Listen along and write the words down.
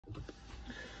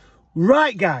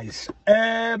Right, guys.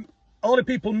 A lot of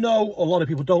people know, or a lot of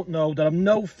people don't know, that I'm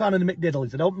no fan of the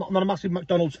McDonald's. I'm not a massive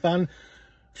McDonald's fan.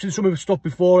 I've seen some of the stuff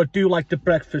before. I do like the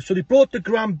breakfast. So they brought the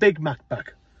Grand Big Mac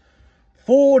back.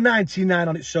 $4.99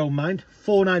 on its own, mind.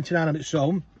 $4.99 on its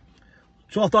own.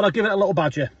 So I thought I'd give it a little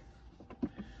badger.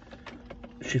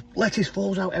 Lettuce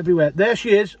falls out everywhere. There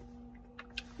she is.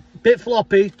 Bit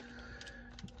floppy.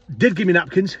 Did give me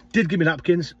napkins. Did give me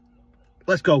napkins.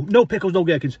 Let's go. No pickles, no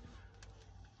gherkins.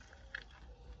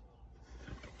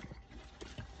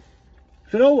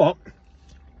 So you know what?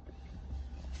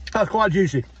 That's quite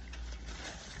juicy.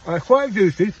 Quite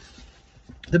juicy.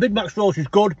 The Big Mac sauce is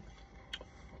good.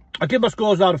 I give my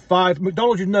scores out of 5.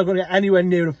 McDonald's is never going to get anywhere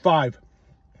near a 5.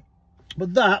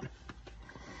 But that,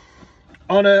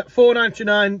 on a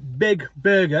 $4.99 big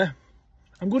burger,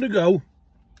 I'm going to go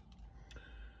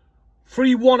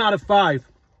 3-1 out of 5.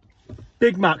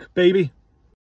 Big Mac, baby.